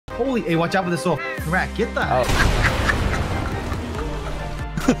Holy, hey, watch out for this little rat. Get that.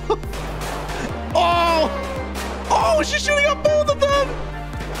 Oh! Oh, she's shooting at both of them!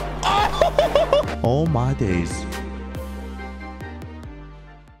 Oh! Oh my days.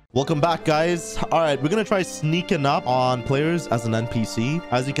 Welcome back, guys. All right, we're gonna try sneaking up on players as an NPC.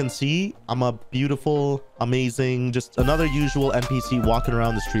 As you can see, I'm a beautiful, amazing, just another usual NPC walking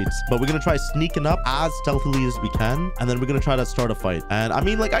around the streets. But we're gonna try sneaking up as stealthily as we can, and then we're gonna try to start a fight. And I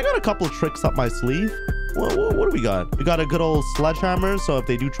mean, like, I got a couple of tricks up my sleeve. What do we got? We got a good old sledgehammer, so if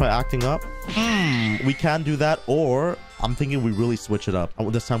they do try acting up, we can do that. Or I'm thinking we really switch it up.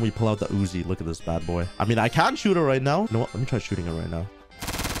 This time we pull out the Uzi. Look at this bad boy. I mean, I can shoot her right now. You know what? Let me try shooting her right now.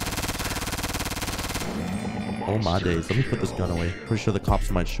 Oh my days. Let me put this gun away. Pretty sure the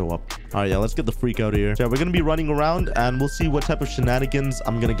cops might show up. All right, yeah, let's get the freak out of here. So yeah, we're gonna be running around and we'll see what type of shenanigans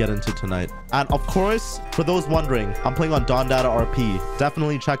I'm gonna get into tonight. And of course, for those wondering, I'm playing on DonDada RP.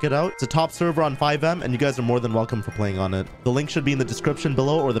 Definitely check it out. It's a top server on FiveM and you guys are more than welcome for playing on it. The link should be in the description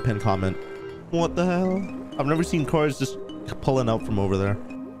below or the pinned comment. What the hell? I've never seen cars just pulling out from over there.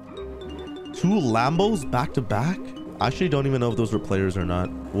 2 Lambos back to back? I actually don't even know if those were players or not.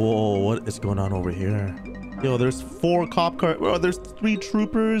 Whoa, what is going on over here? Yo, there's 4 cop cars. Well, there's 3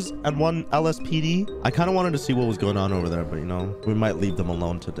 troopers and 1 LSPD. I kind of wanted to see what was going on over there, but you know, we might leave them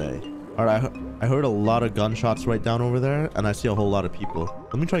alone today. All right, I heard a lot of gunshots right down over there, and I see a whole lot of people.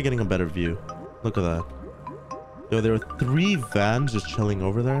 Let me try getting a better view. Look at that. Yo, there are 3 vans just chilling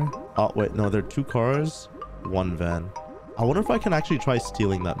over there. Oh, wait, no, there are 2 cars, 1 van. I wonder if I can actually try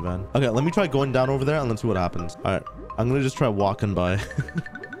stealing that van. Okay, let me try going down over there and let's see what happens. All right, I'm gonna just try walking by.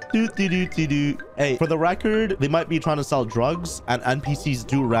 Hey, for the record, they might be trying to sell drugs and NPCs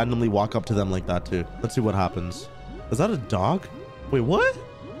do randomly walk up to them like that too. Let's see what happens. Is that a dog? Wait, what?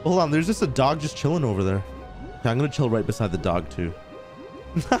 Hold on, there's just a dog just chilling over there. Okay, I'm gonna chill right beside the dog too.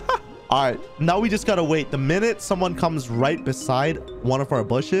 All right, now we just gotta wait. The minute someone comes right beside one of our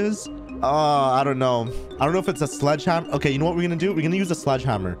bushes, I don't know. I don't know if it's a sledgehammer. Okay, you know what we're gonna do? We're gonna use a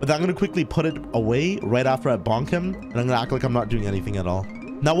sledgehammer, but I'm gonna quickly put it away right after I bonk him, and I'm gonna act like I'm not doing anything at all.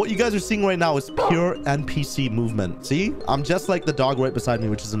 Now, what you guys are seeing right now is pure NPC movement. See? I'm just like the dog right beside me,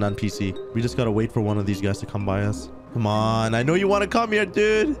 which is an NPC. We just gotta wait for one of these guys to come by us. Come on. I know you want to come here,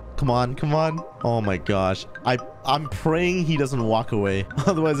 dude. Come on. Come on. Oh my gosh. I'm praying he doesn't walk away.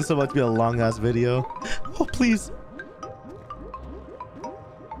 Otherwise, this is about to be a long-ass video. Oh, please.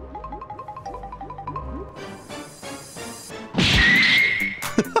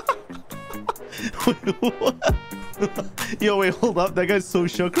 Wait, what? Yo, wait, hold up. That guy's so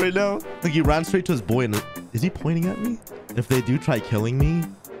shook right now. Like, he ran straight to his boy and is he pointing at me? If they do try killing me,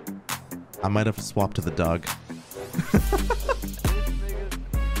 I might have to swap to the dog.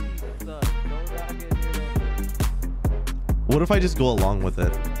 What if I just go along with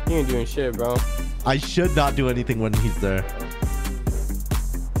it? You ain't doing shit, bro. I should not do anything when he's there.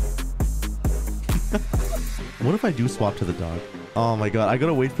 What if I do swap to the dog? Oh my god, I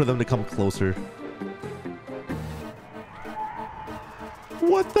gotta wait for them to come closer.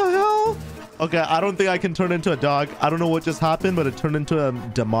 What the hell? Okay, I don't think I can turn into a dog. I don't know what just happened, but it turned into a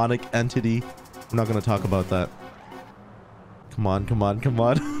demonic entity. I'm not gonna talk about that. Come on, come on, come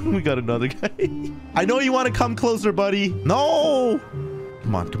on. We got another guy. I know you want to come closer, buddy. No!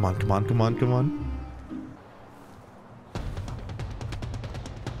 Come on, come on, come on, come on, come on.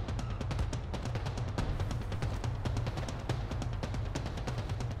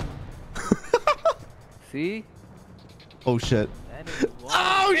 See? Oh, shit.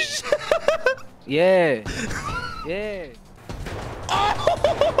 Oh, shit! Yeah. Yeah.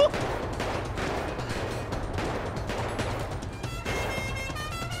 Oh!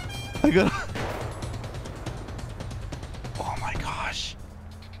 I got... Oh my gosh.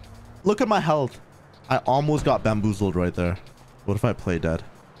 Look at my health. I almost got bamboozled right there. What if I play dead?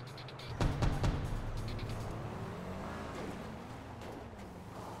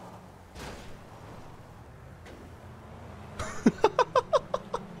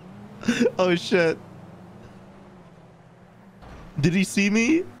 Oh shit. Did he see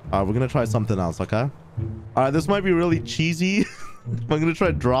me? All right, we're gonna try something else, okay? All right, this might be really cheesy. I'm gonna try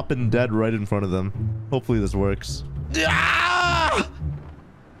dropping dead right in front of them. Hopefully this works.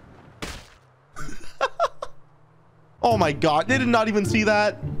 Oh my god, they did not even see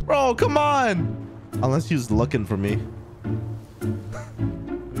that. Bro, come on. Unless he was looking for me.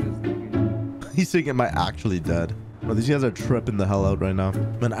 He's thinking, am I actually dead? Bro, these guys are tripping the hell out right now.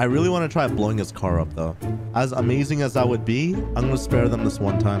 Man, I really want to try blowing his car up though. As amazing as that would be, I'm gonna spare them this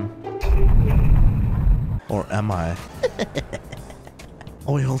one time. Or am I?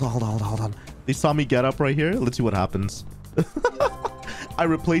 Oh wait, hold on. They saw me get up right here. Let's see what happens. I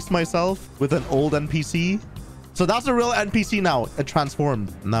replaced myself with an old NPC. So that's a real NPC now. It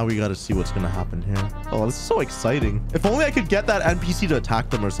transformed. Now we got to see what's going to happen here. Oh, this is so exciting. If only I could get that NPC to attack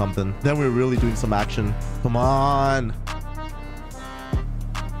them or something. Then we're really doing some action. Come on.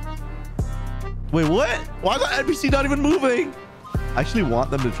 Wait, what? Why is that NPC not even moving? I actually want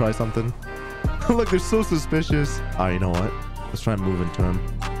them to try something. Look, they're so suspicious. Oh, you know what? Let's try and move into him.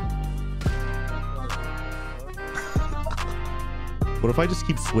 What if I just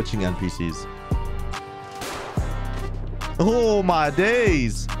keep switching NPCs? Oh my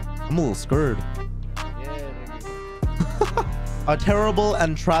days. I'm a little scared. A terrible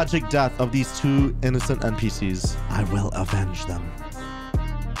and tragic death of these two innocent NPCs. I will avenge them.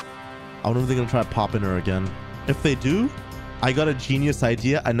 I wonder if they're gonna try to pop in her again. If they do, I got a genius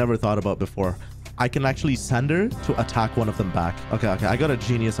idea I never thought about before. I can actually send her to attack one of them back. Okay, I got a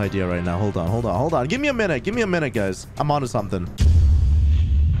genius idea right now. Hold on. Give me a minute, guys. I'm onto something.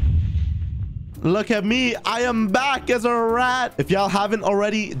 Look at me. I am back as a rat. If y'all haven't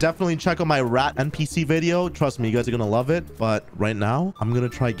already, definitely check out my rat NPC video. Trust me, you guys are gonna love it. But right now, I'm gonna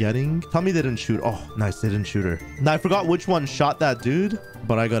try getting... Tell me they didn't shoot. Oh, nice. They didn't shoot her. Now, I forgot which one shot that dude,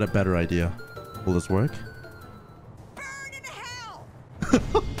 but I got a better idea. Will this work? Burn in hell!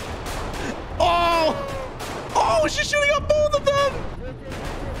 Oh, she's shooting up both of them.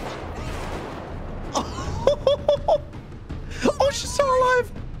 Oh, she's still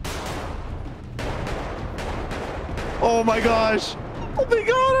alive. Oh my gosh. Oh, they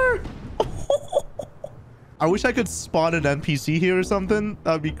got her. I wish I could spawn an NPC here or something.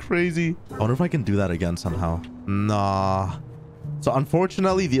 That'd be crazy. I wonder if I can do that again somehow. Nah. So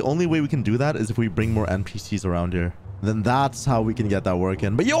unfortunately, the only way we can do that is if we bring more NPCs around here. Then that's how we can get that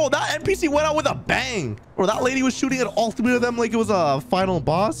working. But yo, that NPC went out with a bang. Or that lady was shooting at all three of them like it was a final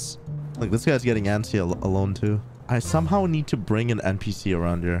boss. Like this guy's getting antsy alone too. I somehow need to bring an NPC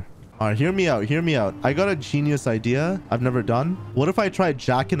around here. All right, hear me out. I got a genius idea I've never done. What if I try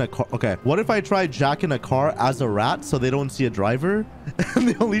jacking a car? Okay, what if I try jacking a car as a rat so they don't see a driver and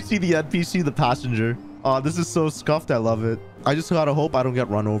they only see the NPC, the passenger? Oh, this is so scuffed. I love it. I just gotta hope I don't get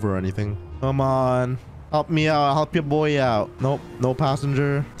run over or anything. Come on. Help me out. I'll help your boy out. Nope, no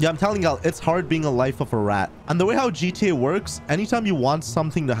passenger. Yeah, I'm telling y'all, it's hard being a life of a rat. And the way how GTA works, anytime you want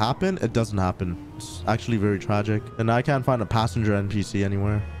something to happen, it doesn't happen. It's actually very tragic. And I can't find a passenger NPC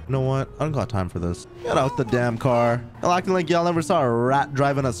anywhere. You know what? I don't got time for this. Get out the damn car. Y'all acting like y'all never saw a rat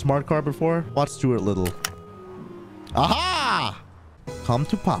driving a smart car before? Watch Stuart Little. Aha! Come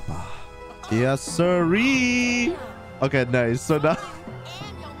to Papa. Yes, sirree. Okay, nice. So now...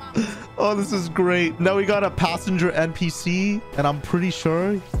 Oh, this is great. Now we got a passenger NPC, and I'm pretty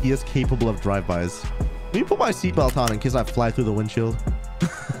sure he is capable of drive-bys. Let me put my seatbelt on in case I fly through the windshield. All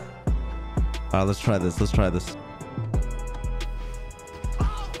right, let's try this.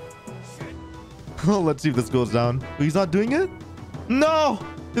 Oh, let's see if this goes down. He's not doing it? No!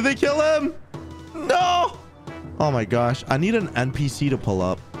 Did they kill him? No! Oh my gosh. I need an NPC to pull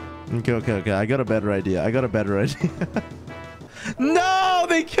up. Okay. I got a better idea. No,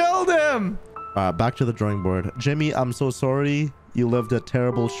 they killed him. Back to the drawing board. Jimmy, I'm so sorry. You lived a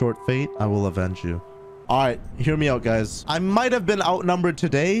terrible short fate. I will avenge you. All right, hear me out, guys. I might have been outnumbered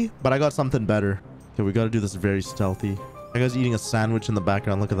today, but I got something better. Okay, we got to do this very stealthy. That guy's eating a sandwich in the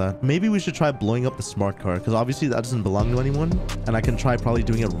background. Look at that. Maybe we should try blowing up the smart car because obviously that doesn't belong to anyone. And I can try probably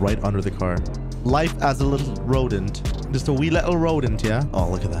doing it right under the car. Life as a little rodent. Just a wee little rodent, yeah? Oh,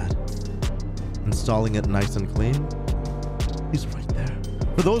 look at that. Installing it nice and clean. He's right there.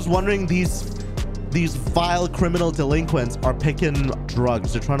 For those wondering, these vile criminal delinquents are picking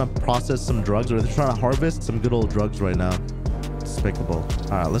drugs. They're trying to process some drugs, or they're trying to harvest some good old drugs right now. Despicable. All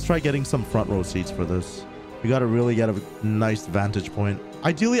right, let's try getting some front row seats for this. We got to really get a nice vantage point.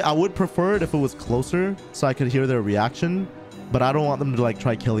 Ideally, I would prefer it if it was closer so I could hear their reaction, but I don't want them to like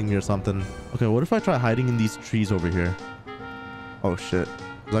try killing me or something. Okay, what if I try hiding in these trees over here? Oh shit.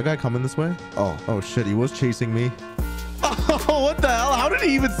 Is that guy coming this way? Oh shit, he was chasing me. Oh, what the hell? How did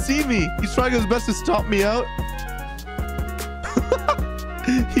he even see me? He's trying his best to stop me out.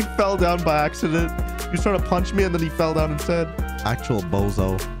 He fell down by accident. He was trying to punch me and then he fell down instead. Actual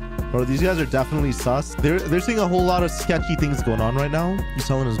bozo. Bro, these guys are definitely sus. They're seeing a whole lot of sketchy things going on right now. He's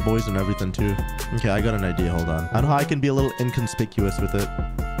telling his boys and everything too. Okay, I got an idea. Hold on. I know how I can be a little inconspicuous with it.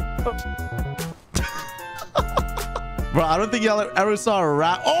 Bro, I don't think y'all ever saw a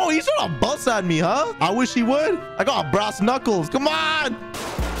rat. Oh, he's trying to bust at me, huh? I wish he would. I got brass knuckles. Come on.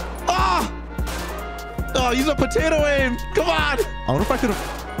 Ah! Oh, use a potato aim. Come on. I wonder if I could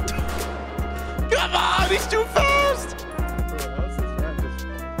have... Come on, he's too fast.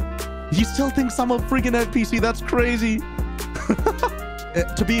 He still thinks I'm a freaking NPC. That's crazy.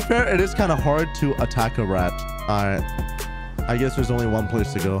 To be fair, it is kind of hard to attack a rat. All right. I guess there's only one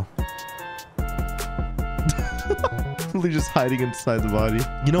place to go. Really just hiding inside the body.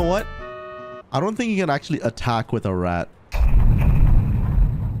 You know what? I don't think you can actually attack with a rat.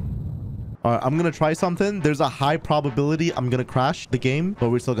 All right, I'm going to try something. There's a high probability I'm going to crash the game, but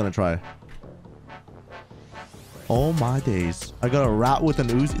we're still going to try. Oh my days. I got a rat with an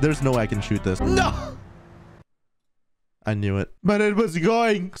Uzi. There's no way I can shoot this. No! I knew it. But it was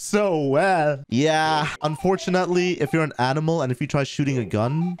going so well. Yeah. Unfortunately, if you're an animal and if you try shooting a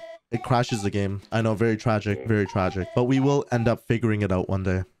gun, it crashes the game. I know, very tragic, very tragic. But we will end up figuring it out one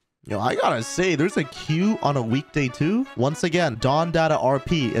day. Yo, I gotta say, there's a queue on a weekday too. Once again, DonDada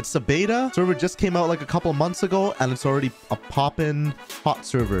RP. It's a beta. Server just came out like a couple months ago and it's already a poppin' hot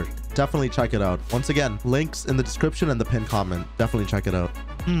server. Definitely check it out. Once again, links in the description and the pinned comment. Definitely check it out.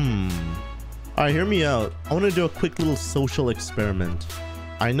 All right, hear me out. I want to do a quick little social experiment.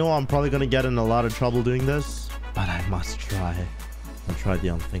 I know I'm probably going to get in a lot of trouble doing this, but I must try. I'll try the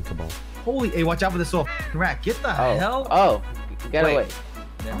unthinkable. Holy, hey, watch out for this little rat. Get the hell. Oh, get away.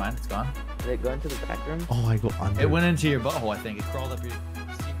 Never mind, it's gone. Did it go into the back room? Oh, I go under. It went into your butthole, I think. It crawled up your...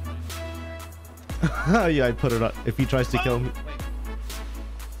 Yeah, I put it up. If he tries to kill me.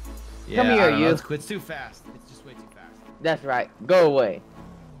 Yeah, come here, you. It's too fast. It's just way too fast. That's right. Go away.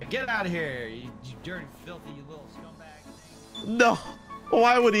 Get out of here, you dirty, filthy, you little scumbag. No.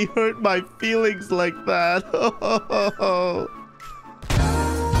 Why would he hurt my feelings like that?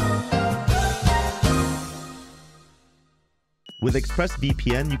 With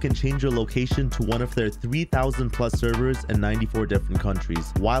ExpressVPN, you can change your location to one of their 3,000 plus servers in 94 different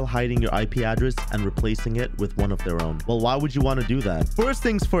countries while hiding your IP address and replacing it with one of their own. Well, why would you want to do that? First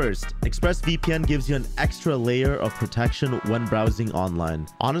things first, ExpressVPN gives you an extra layer of protection when browsing online.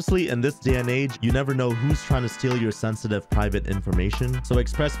 Honestly, in this day and age, you never know who's trying to steal your sensitive private information. So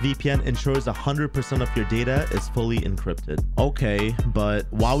ExpressVPN ensures 100% of your data is fully encrypted. Okay, but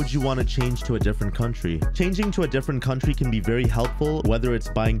why would you want to change to a different country? Changing to a different country can be very helpful, whether it's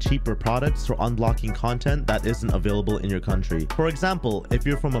buying cheaper products or unblocking content that isn't available in your country. For example, if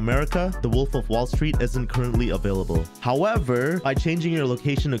you're from America, The Wolf of Wall Street isn't currently available. However, by changing your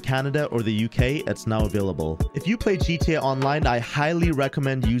location to Canada or the UK, it's now available. If you play GTA Online, I highly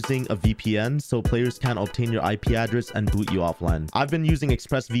recommend using a VPN so players can obtain your IP address and boot you offline. I've been using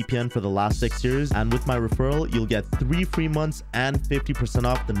ExpressVPN for the last 6 years, and with my referral, you'll get 3 free months and 50%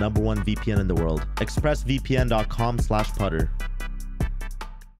 off the #1 VPN in the world. expressvpn.com/Putther.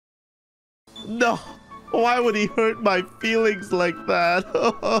 No. Why would he hurt my feelings like that?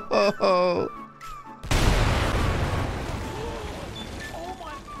 Oh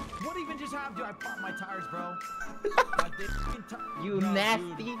my, what even just happened? Dude, I popped my tires, bro. You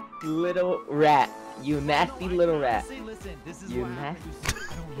nasty little rat. You nasty little rat. Listen, this is you why nasty.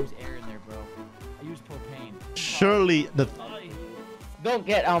 I don't use air in there, bro. I use propane. Surely the... Don't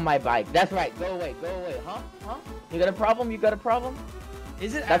get on my bike. That's right. Go away. Go away. Huh? Huh? You got a problem? You got a problem?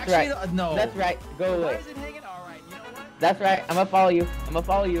 Is it That's actually? right. No. That's right. Go away. Why is it hanging? All right. You know what? That's right. I'm gonna follow you. I'm gonna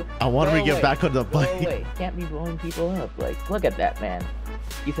follow you. I want Go to get away. back on the Go bike. away. Can't be blowing people up. Like, look at that man.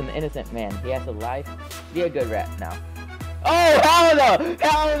 He's an innocent man. He has a life. Be a good rat now. Oh, hell no!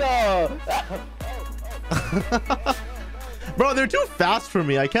 Hell no! Bro, they're too fast for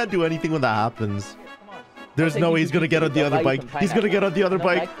me. I can't do anything when that happens. There's no way he's gonna get on the other bike. He's gonna get on the other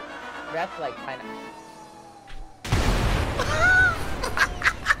bike. Rats like pineapple.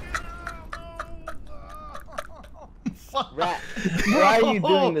 Rat. Why are you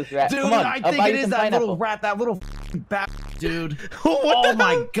doing this, rat? Dude, Come on, I I'll think buy it you is some that pineapple. little rat, that little bat, dude. Oh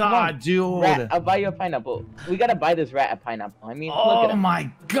my god, dude. Rat, I'll buy you a pineapple. We gotta buy this rat a pineapple. I mean, look Oh at him.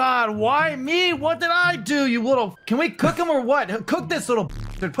 my god, why me? What did I do, you little... Can we cook him or what? Cook this little...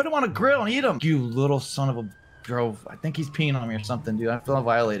 Put him on a grill and eat him. You little son of a... Bro, I think he's peeing on me or something, dude. I feel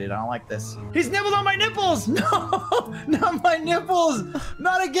violated. I don't like this. He's nibbled on my nipples! No! Not my nipples!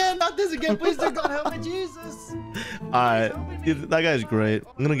 Not again! Not this again! Please, dear God, help me, Jesus! Alright. That guy's great.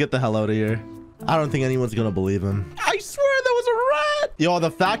 I'm gonna get the hell out of here. I don't think anyone's gonna believe him. I swear that was a rat! Yo,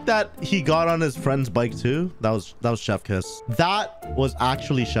 the fact that he got on his friend's bike too, that was chef kiss. That was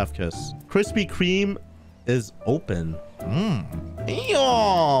actually chef kiss. Krispy Kreme is open.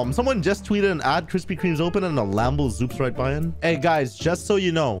 Yum. Someone just tweeted an ad. Krispy Kreme's open and a Lambo zoops right by him. Hey guys, just so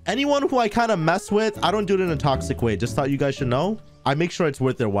you know, anyone who I kind of mess with, I don't do it in a toxic way. Just thought you guys should know. I make sure it's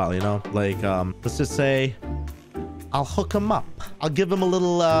worth their while, you know? Like, let's just say I'll hook him up. I'll give him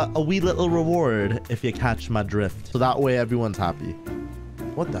a wee little reward if you catch my drift. So that way everyone's happy.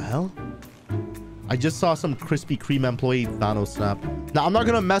 What the hell? I just saw some Krispy Kreme employee Thanos snap. Now, I'm not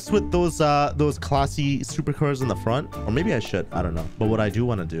gonna mess with those classy supercars in the front. Or maybe I should. I don't know. But what I do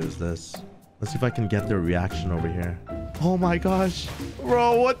want to do is this. Let's see if I can get their reaction over here. Oh my gosh.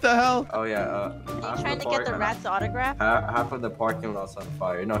 Bro, what the hell? Oh yeah, Are you trying to get the rat's autograph? half of the parking lot's on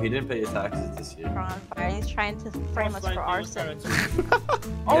fire. No, he didn't pay his taxes this year. We're on fire. He's trying to frame us for arson.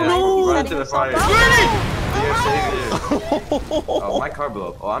 Oh no! Run to the fire. Oh, Oh, my car blew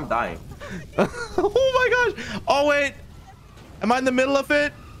up. Oh, I'm dying. Oh my gosh. Oh wait. Am I in the middle of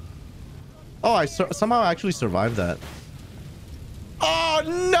it? Oh, I somehow actually survived that. Oh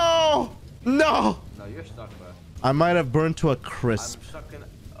no! No! No, you're stuck, man. I might have burned to a crisp. I'm stuck in.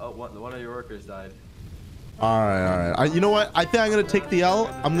 Oh, one of your workers died. All right. You know what? I think I'm going to take the L.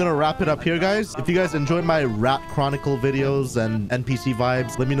 I'm going to wrap it up here, guys. If you guys enjoyed my Rat Chronicle videos and NPC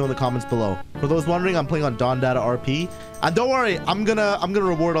vibes, let me know in the comments below. For those wondering, I'm playing on DonDada RP. And don't worry, I'm gonna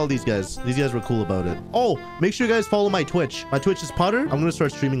reward all these guys. These guys were cool about it. Oh, make sure you guys follow my Twitch. My Twitch is Putther. I'm going to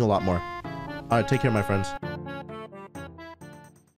start streaming a lot more. All right, take care, my friends.